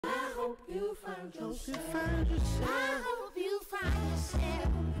hope you find yourself. I hope you find yourself.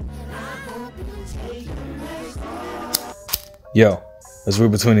 And I hope you take the next step. Yo, let's read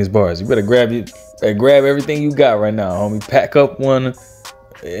between these bars. You better grab everything you got right now, homie. Pack up one.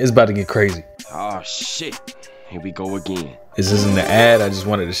 It's about to get crazy. Oh shit. Here we go again. This isn't the ad. I just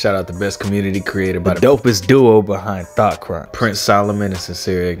wanted to shout out the best community created by the dopest duo behind Thought Crime, Prince Solomon and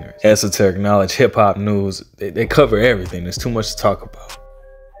Sincere Ignorance. Esoteric knowledge, hip hop news. They cover everything. There's too much to talk about.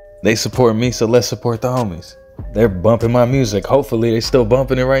 They support me, so let's support the homies. They're bumping my music. Hopefully they're still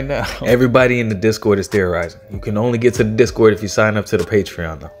bumping it right now. Everybody in the Discord is theorizing. You can only get to the Discord if you sign up to the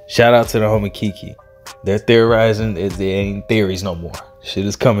Patreon though. Shout out to the homie Kiki. They're theorizing. They ain't theories no more. Shit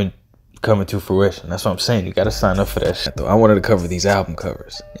is coming to fruition. That's what I'm saying. You gotta sign up for that shit though. I wanted to cover these album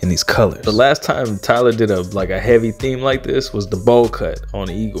covers in these colors. The last time Tyler did a heavy theme like this was the bowl cut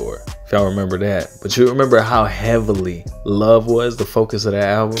on Igor, if y'all remember that. But you remember how heavily love was the focus of the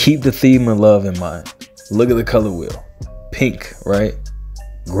album? Keep the theme of love in mind. Look at the color wheel. Pink, right?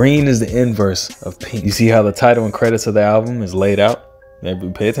 Green is the inverse of pink. You see how the title and credits of the album is laid out? Maybe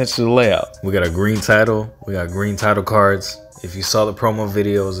pay attention to the layout. We got a green title. We got green title cards. If you saw the promo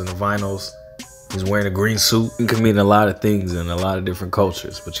videos and the vinyls, he's wearing a green suit. It can mean a lot of things in a lot of different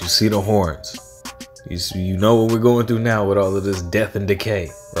cultures, but you see the horns. You know what we're going through now with all of this death and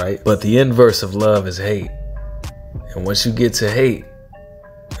decay, right? But the inverse of love is hate. And once you get to hate,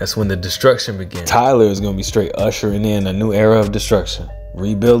 that's when the destruction begins. Tyler is gonna be straight ushering in a new era of destruction,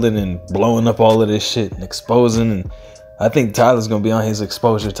 rebuilding and blowing up all of this shit and exposing. And I think Tyler's gonna be on his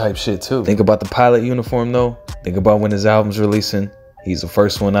exposure type shit too. Think about the pilot uniform though. Think about when his album's releasing. He's the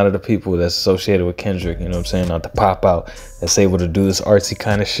first one out of the people that's associated with Kendrick, you know what I'm saying? Not to pop out, that's able to do this artsy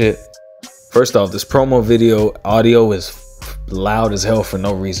kind of shit. First off, this promo video audio is loud as hell for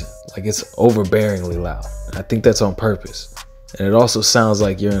no reason. Like it's overbearingly loud. I think that's on purpose. And it also sounds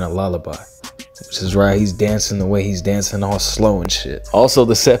like you're in a lullaby, which is right. He's dancing the way he's dancing, all slow and shit. Also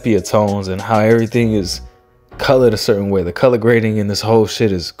the sepia tones and how everything is colored a certain way. The color grading in this whole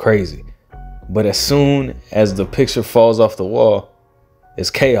shit is crazy. But as soon as the picture falls off the wall, it's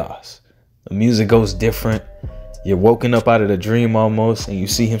chaos. The music goes different. You're woken up out of the dream almost, and you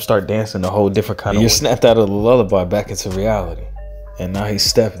see him start dancing a whole different kind of way. You're snapped out of the lullaby back into reality. And now he's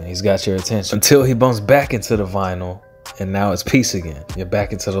stepping. He's got your attention. Until he bumps back into the vinyl. And now it's peace again. You're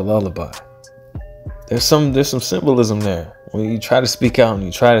back into the lullaby. There's some symbolism there. When you try to speak out and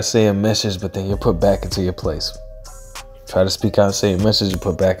you try to say a message, but then you're put back into your place. Try to speak out and say a message, you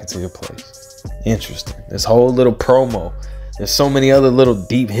put back into your place. Interesting. This whole little promo. There's so many other little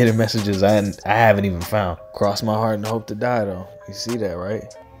deep hidden messages I haven't even found. Cross my heart and hope to die though. You see that, right?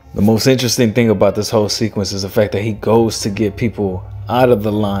 The most interesting thing about this whole sequence is the fact that he goes to get people out of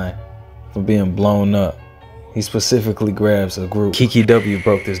the line from being blown up. He specifically grabs a group. Kiki W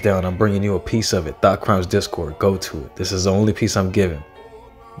broke this down. I'm bringing you a piece of it. Thought Crime's Discord. Go to it. This is the only piece I'm giving.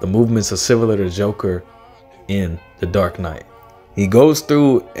 The movements are similar to Joker in The Dark Knight. He goes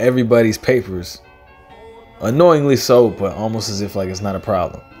through everybody's papers, annoyingly so, but almost as if like it's not a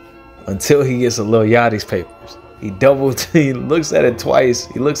problem, until he gets a Lil Yachty's papers. He looks at it twice.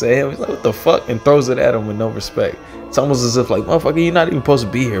 He looks at him. He's like, what the fuck? And throws it at him with no respect. It's almost as if like, motherfucker, you're not even supposed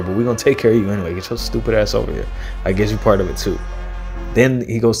to be here, but we're going to take care of you anyway. Get your stupid ass over here. I guess you're part of it too. Then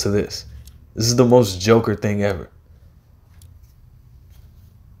he goes to this. This is the most Joker thing ever.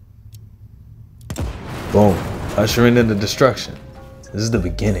 Boom. Ushering into destruction. This is the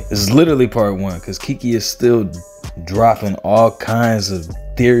beginning. This is literally part one because Kiki is still dropping all kinds of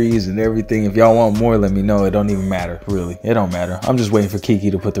theories and everything. If y'all want more, let me know. It don't even matter, really. It don't matter. I'm just waiting for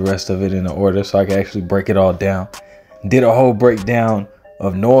Kiki to put the rest of it in order so I can actually break it all down. Did a whole breakdown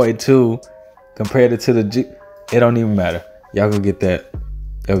of Noid too, compared it to the G. It don't even matter. Y'all go get that.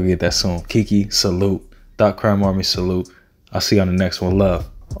 Y'all go get that soon. Kiki, salute. Thought Crime Army, salute. I'll see you on the next one. Love.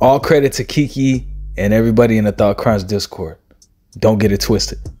 All credit to Kiki and everybody in the Thought Crimes Discord. Don't get it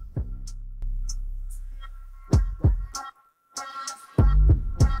twisted.